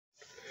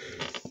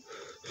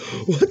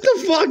What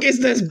the fuck is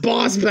this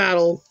boss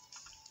battle?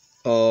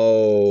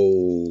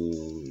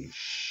 Oh,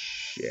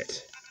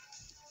 shit.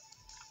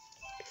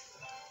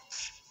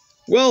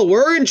 Well,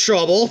 we're in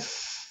trouble.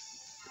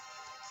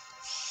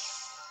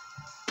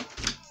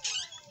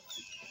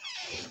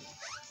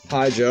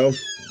 Hi, Joe.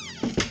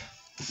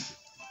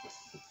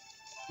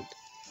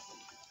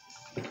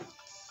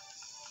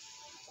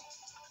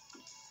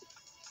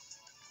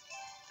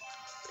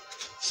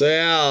 So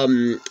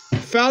yeah,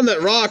 found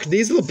that rock.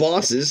 These are the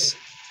bosses.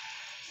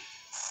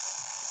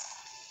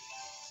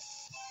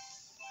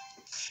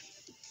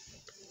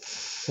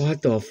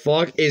 What the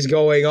fuck is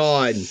going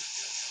on?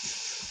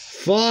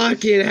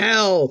 Fucking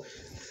hell.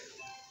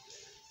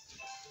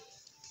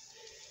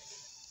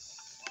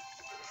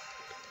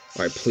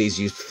 Alright, please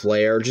use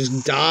flare.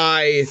 Just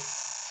die.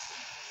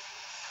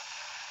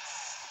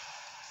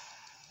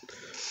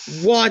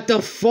 What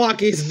the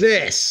fuck is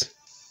this?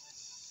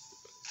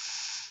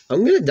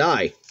 I'm gonna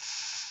die.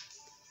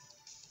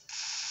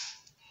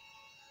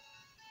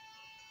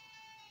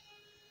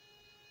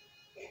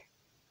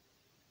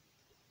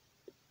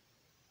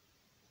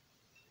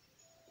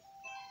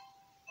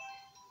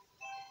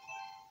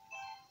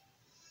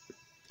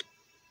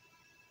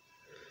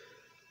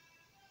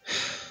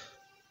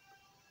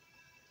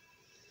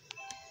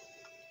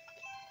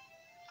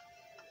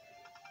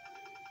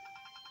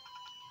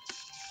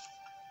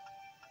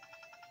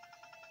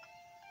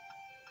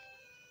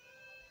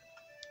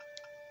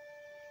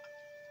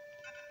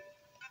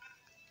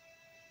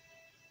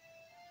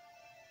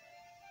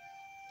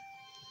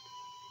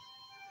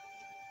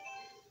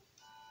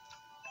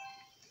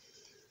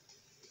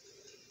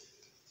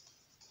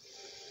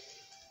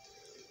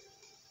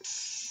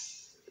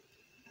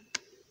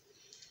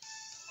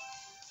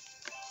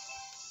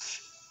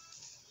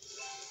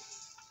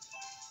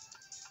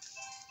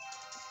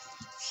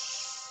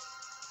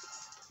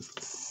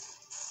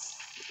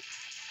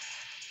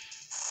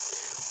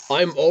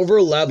 I'm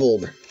over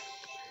leveled,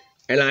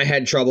 and I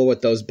had trouble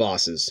with those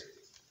bosses.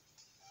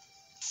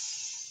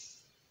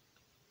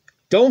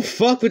 Don't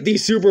fuck with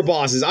these super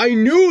bosses. I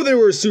knew there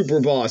were super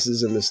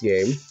bosses in this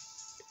game.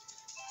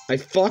 I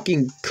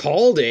fucking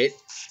called it.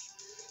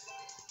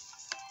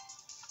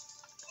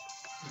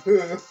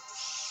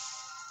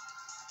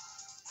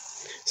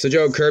 So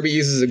Joe, Kirby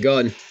uses a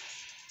gun.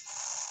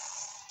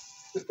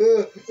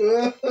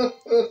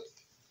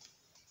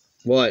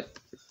 What?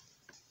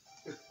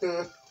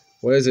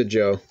 What is it,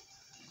 Joe?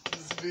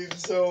 This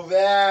meme's so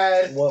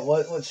bad.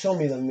 What? Show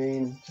me the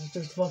meme.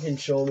 Just fucking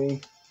show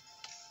me.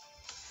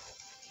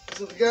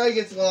 So the guy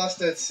gets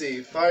lost at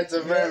sea, finds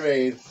a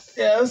mermaid,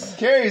 Yes.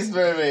 carries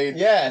mermaid,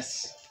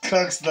 Yes.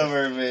 cooks the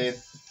mermaid.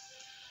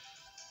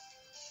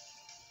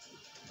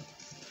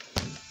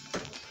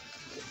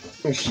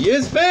 She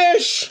is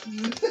fish!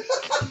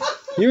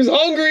 He was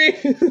hungry!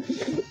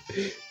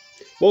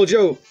 Well,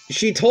 Joe,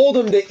 she told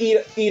him to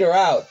eat her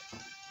out.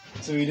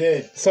 So he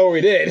did. So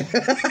we did.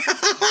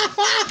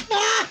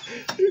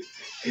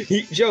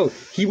 Joe,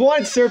 he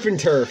wanted surf and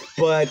turf,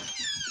 but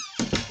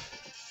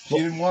She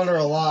didn't want her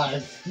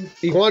alive.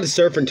 he wanted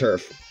surf and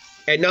turf.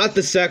 And not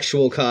the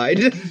sexual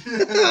kind.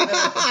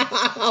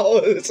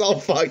 Oh, it's all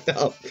fucked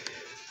up.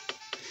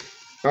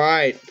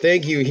 Alright,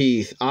 thank you,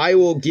 Heath. I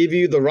will give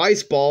you the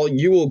rice ball.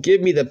 You will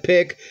give me the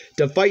pick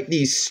to fight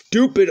these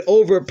stupid,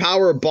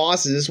 overpowered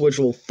bosses, which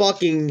will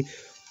fucking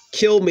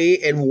kill me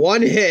in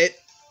one hit.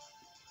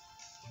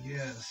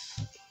 Yes.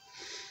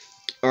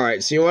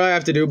 Alright, so you know what I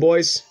have to do,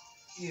 boys?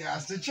 He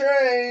has to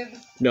train.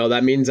 No,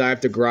 that means I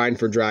have to grind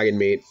for dragon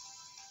meat.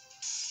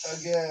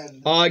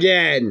 Again.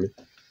 Again!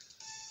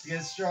 To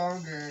get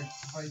stronger,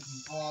 to fight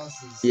these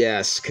bosses.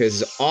 Yes,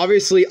 because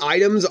obviously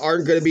items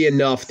aren't going to be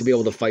enough to be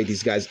able to fight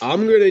these guys.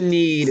 I'm going to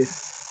need... He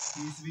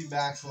needs to be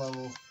max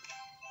level.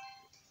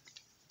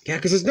 Yeah,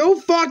 because there's no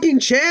fucking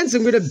chance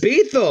I'm going to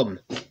beat them.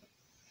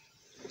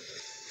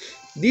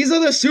 These are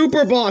the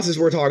super bosses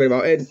we're talking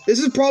about. And this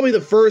is probably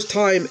the first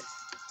time,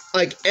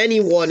 like,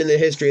 anyone in the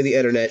history of the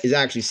internet is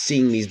actually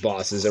seeing these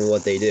bosses and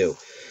what they do.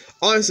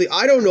 Honestly,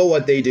 I don't know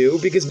what they do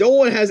because no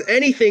one has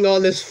anything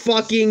on this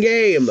fucking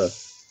game.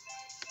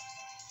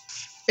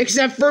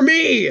 Except for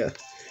me!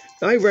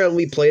 I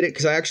randomly played it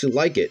because I actually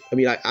like it. I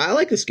mean, I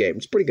like this game.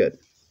 It's pretty good.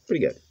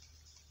 Pretty good.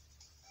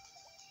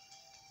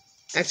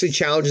 Actually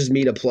challenges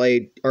me to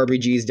play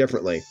RPGs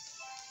differently.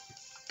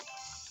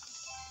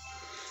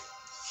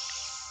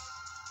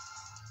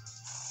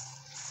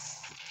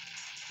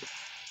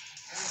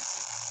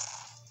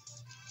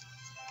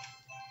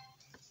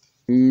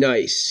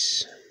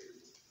 Nice.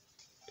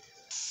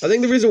 I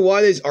think the reason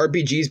why this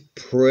RPG is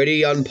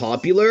pretty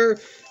unpopular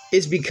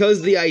is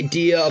because the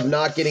idea of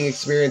not getting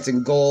experience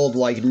in gold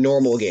like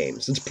normal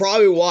games. It's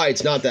probably why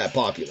it's not that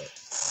popular.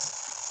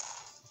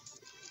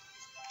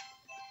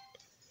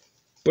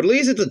 But at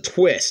least it's a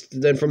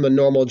twist than from the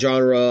normal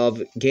genre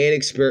of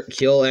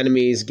kill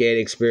enemies, gain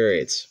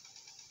experience.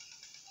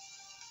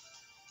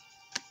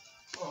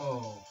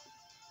 Oh.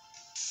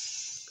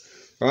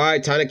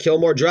 Alright, time to kill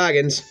more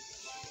dragons.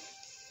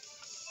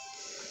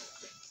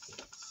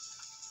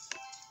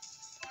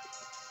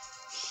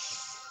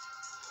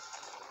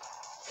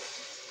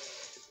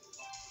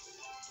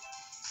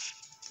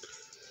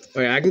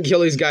 Oh yeah, I can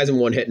kill these guys in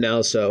one hit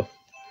now, so.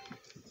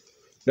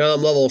 Now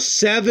I'm level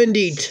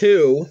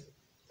 72.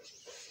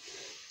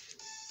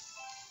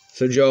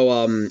 So,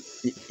 Joe,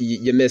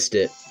 you missed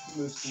it.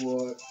 Missed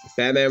what?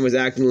 Batman was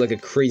acting like a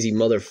crazy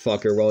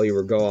motherfucker while you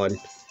were gone.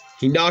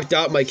 He knocked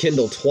out my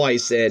Kindle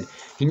twice, and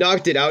he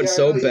knocked it out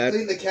so bad.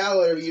 You cleaned the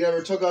calendar, but you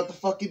never took out the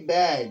fucking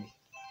bag.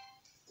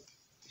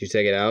 Did you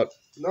take it out?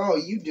 No,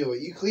 you do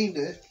it. You cleaned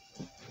it.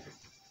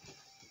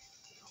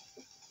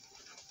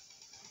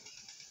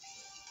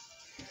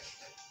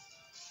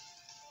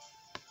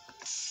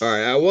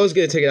 Alright, I was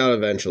gonna take it out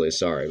eventually.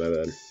 Sorry, my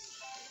bad.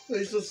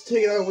 You're supposed to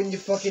take it out when you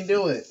fucking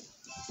do it.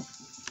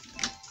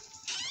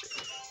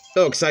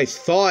 No, because I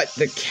thought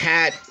the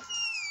cat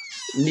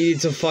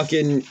needed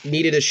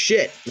a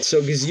shit.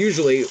 So, because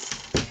usually,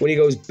 when he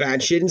goes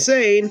batshit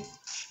insane,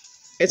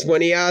 it's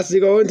when he has to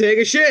go and take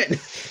a shit.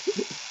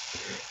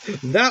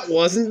 That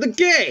wasn't the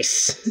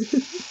case.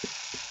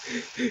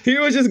 He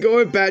was just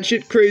going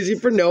batshit crazy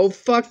for no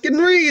fucking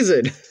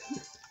reason.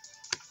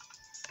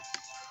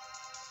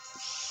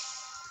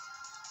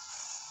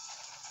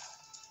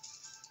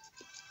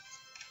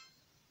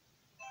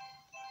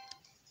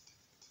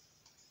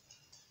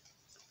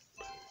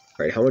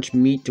 Alright, how much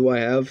meat do I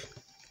have?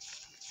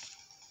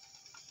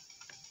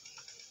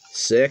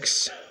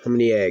 6. How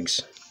many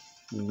eggs?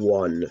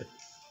 1.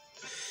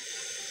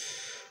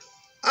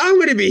 I'm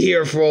gonna be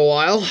here for a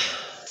while.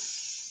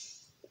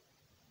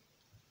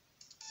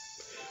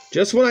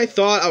 Just when I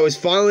thought I was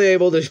finally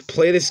able to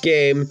play this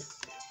game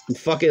and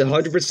fucking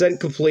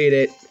 100% complete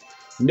it.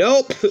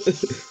 Nope.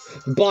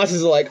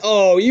 Bosses are like,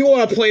 oh, you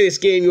want to play this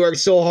game you worked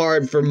so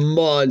hard for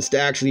months to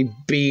actually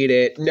beat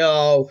it.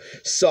 No,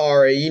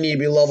 sorry, you need to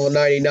be level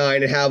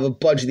 99 and have a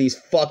bunch of these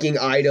fucking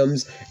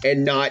items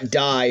and not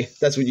die.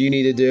 That's what you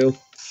need to do.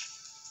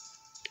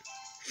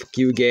 Fuck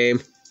you,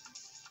 game.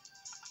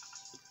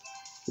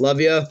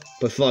 Love ya,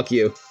 but fuck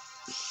you.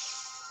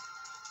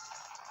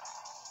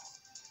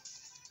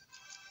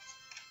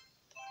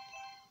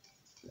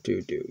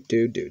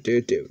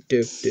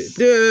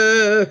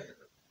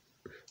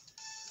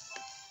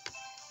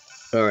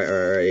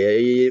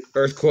 Alright.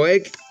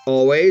 Earthquake.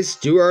 Always.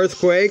 Do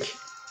earthquake.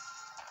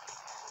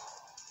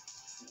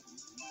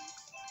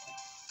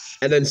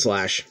 And then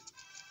slash.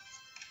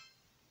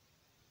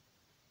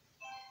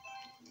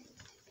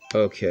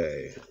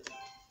 Okay.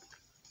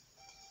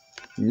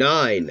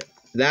 9.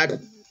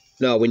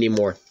 No, we need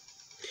more.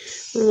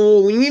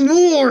 Oh, we need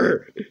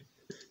more!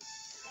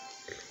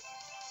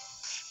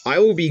 I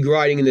will be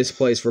grinding in this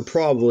place for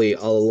probably a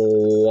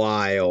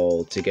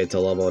while to get to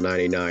level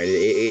 99.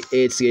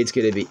 It's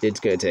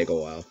gonna take a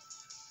while.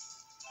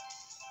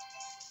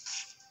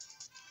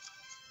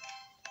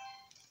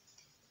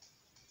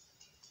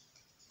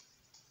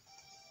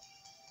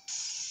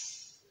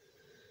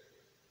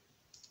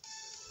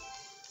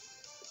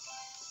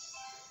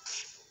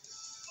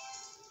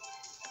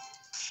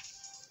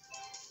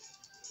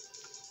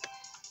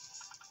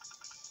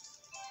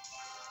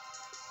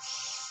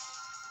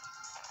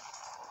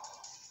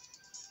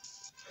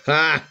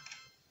 Ha!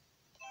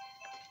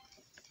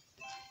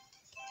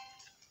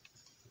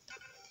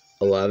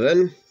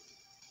 11.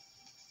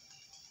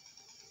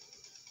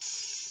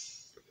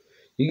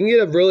 You can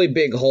get a really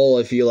big hole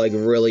if you're, like,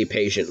 really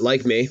patient,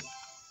 like me.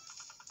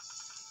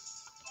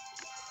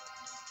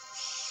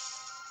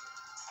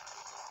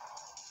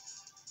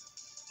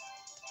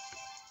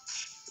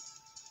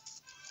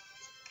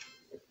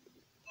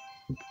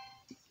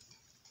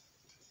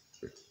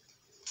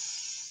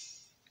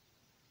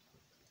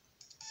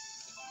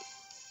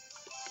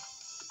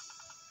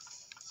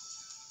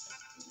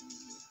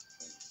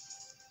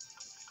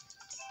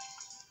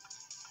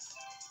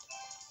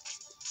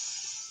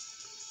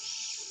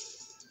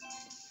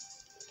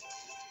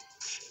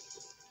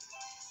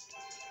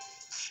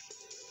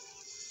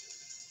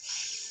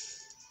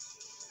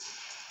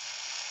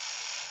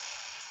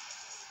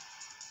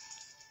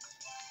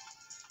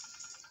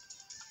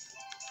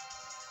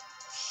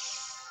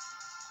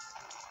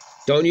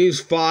 Don't use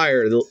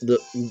fire.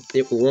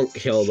 It won't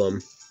kill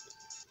them.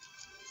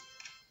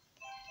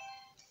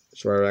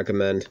 That's what I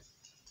recommend.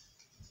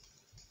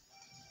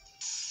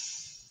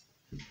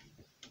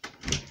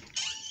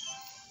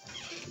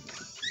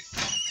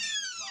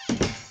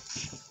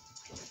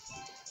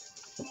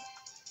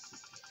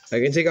 I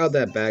can take out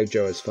that bag,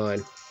 Joe. It's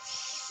fine.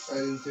 I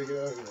didn't take it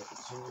out yet.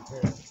 It's in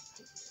your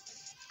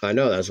pants. I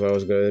know. That's what I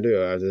was going to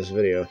do after this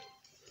video.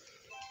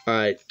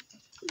 Alright.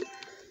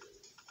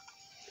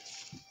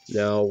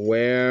 Now,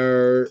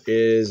 where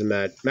is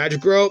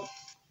magic rope?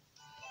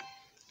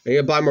 I need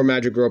to buy more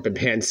magic rope and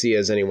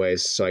panseas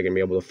anyways, so I can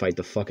be able to fight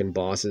the fucking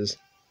bosses.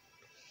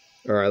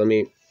 Alright, let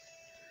me...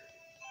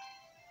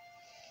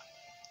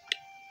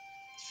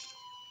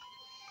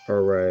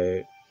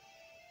 Alright.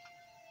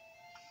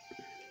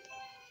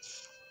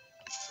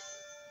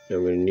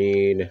 I'm gonna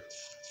need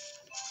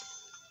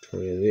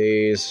 20 of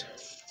these.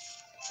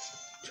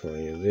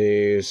 20 of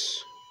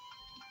these.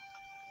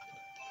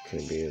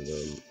 Could be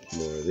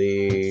more of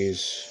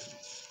these.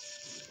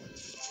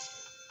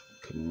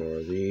 couple more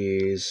of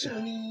these.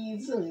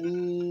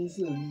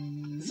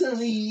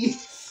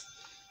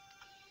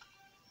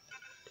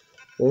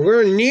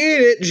 We're gonna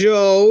need it,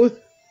 Joe.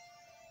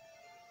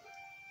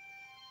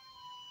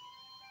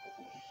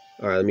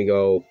 Alright, let me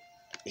go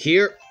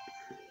here.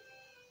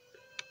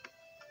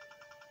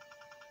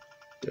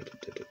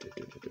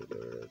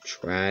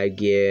 Dragon.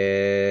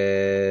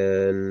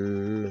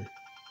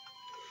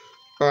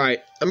 Alright,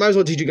 I might as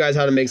well teach you guys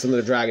how to make some of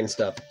the dragon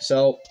stuff.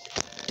 So,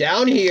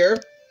 down here,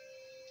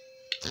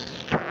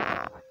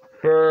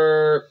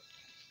 for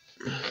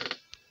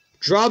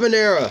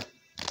Dragonera,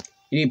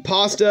 you need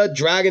pasta,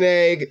 dragon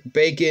egg,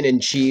 bacon,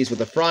 and cheese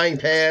with a frying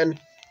pan.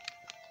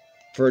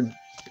 For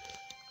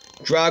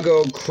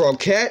Drago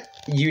Croquette,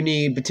 you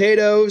need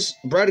potatoes,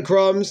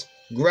 breadcrumbs,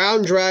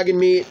 ground dragon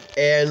meat,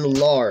 and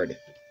lard.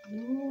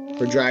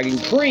 For Dragon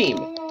Cream,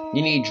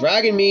 you need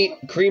dragon meat,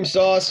 cream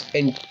sauce,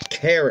 and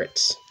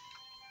carrots.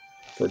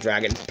 For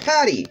Dragon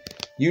Patty,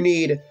 you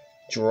need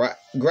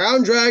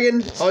ground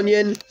dragon,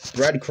 onion,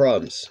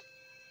 breadcrumbs.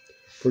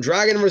 For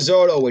Dragon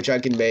Risotto, which I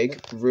can make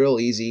real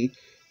easy,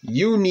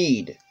 you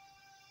need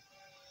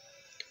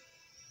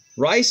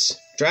rice,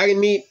 dragon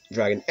meat,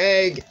 dragon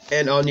egg,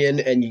 and onion,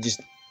 and you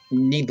just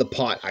need the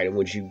pot item,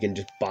 which you can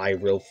just buy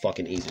real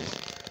fucking easy.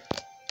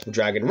 For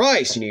dragon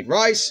rice, you need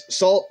rice,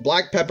 salt,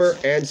 black pepper,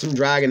 and some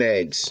dragon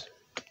eggs.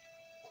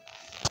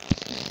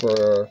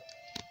 For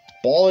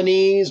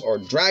bolognese or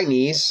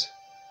dragonese,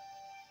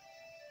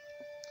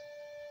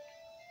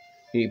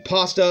 you need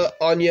pasta,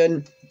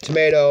 onion,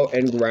 tomato,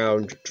 and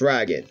ground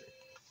dragon.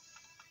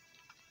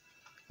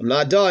 I'm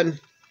not done.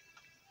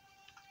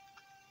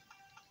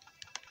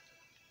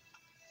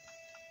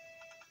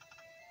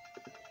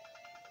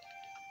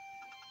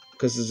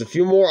 Because there's a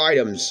few more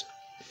items.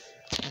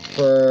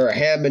 For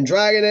ham and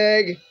dragon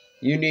egg,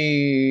 you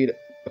need,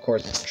 of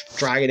course,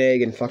 dragon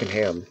egg and fucking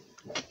ham.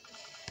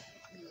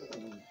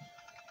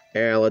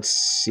 And let's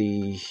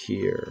see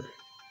here.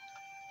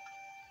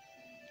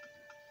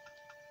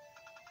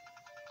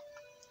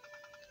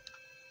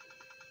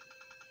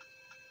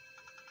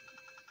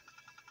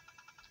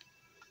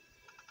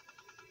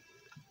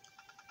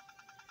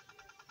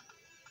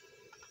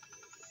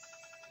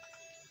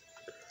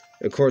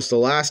 Of course, the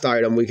last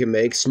item we can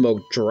make,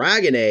 smoked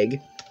dragon egg.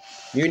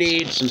 You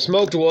need some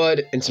smoked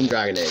wood and some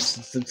dragon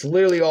eggs. That's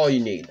literally all you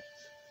need.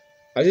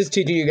 I'm just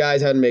teaching you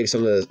guys how to make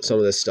some of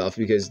this stuff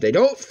because they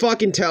don't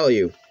fucking tell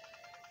you.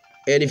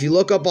 And if you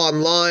look up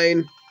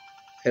online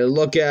and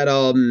look at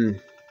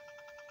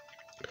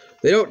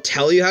they don't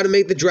tell you how to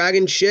make the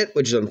dragon shit,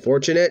 which is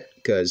unfortunate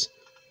because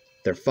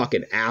they're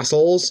fucking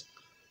assholes.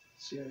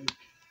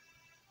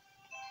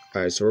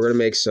 All right, so we're gonna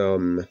make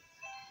some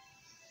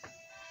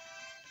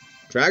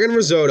dragon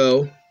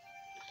risotto.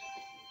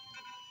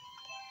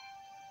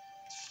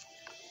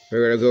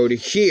 We're gonna go to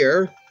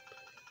here.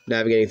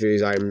 Navigating through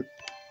these item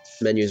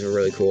menus are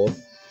really cool.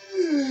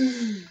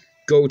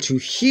 Go to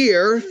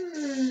here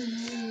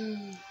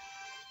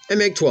and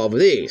make 12 of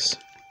these.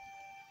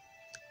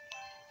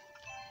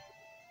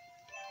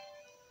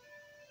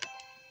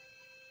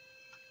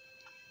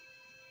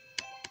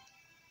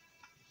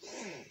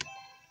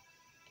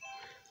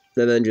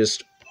 And then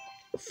just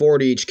 4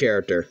 to each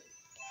character.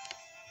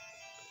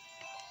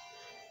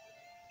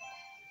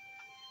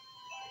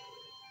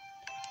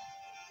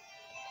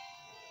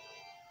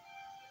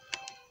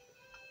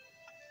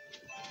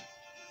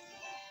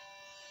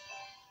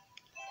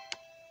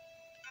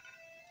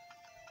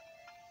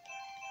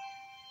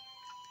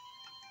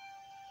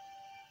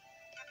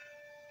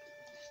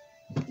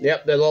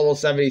 Yep, they're level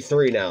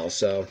 73 now,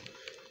 so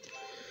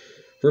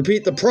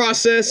repeat the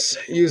process.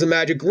 Use a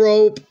magic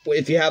rope.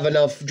 If you have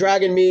enough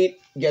dragon meat,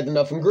 get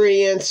enough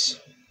ingredients,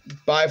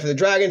 buy for the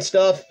dragon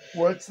stuff,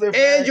 What's their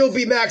and you'll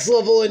be max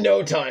level in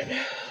no time.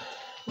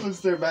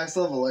 What's their max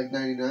level, like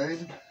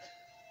 99?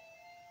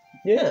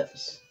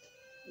 Yes.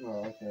 Oh,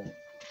 okay.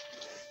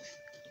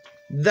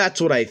 That's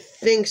what I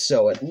think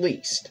so, at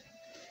least.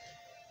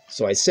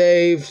 So I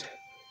saved.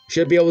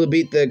 Should be able to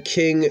beat the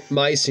king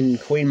mice and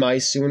queen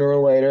mice sooner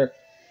or later.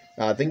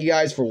 Thank you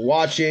guys for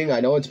watching.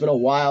 I know it's been a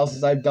while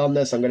since I've done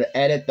this. I'm going to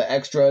edit the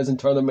extras and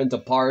turn them into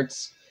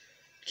parts.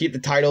 Keep the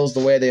titles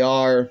the way they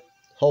are.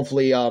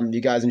 Hopefully, you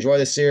guys enjoy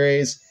this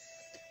series.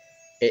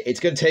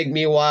 It's going to take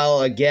me a while,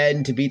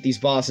 again, to beat these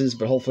bosses,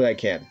 but hopefully I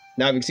can.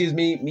 Now, if you excuse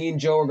me, me and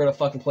Joe are going to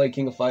fucking play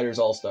King of Fighters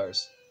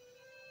All-Stars.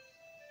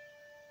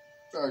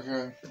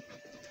 Okay.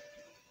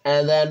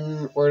 And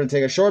then we're going to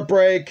take a short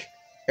break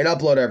and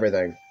upload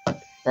everything.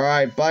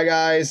 Alright, bye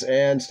guys,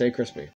 and stay crispy.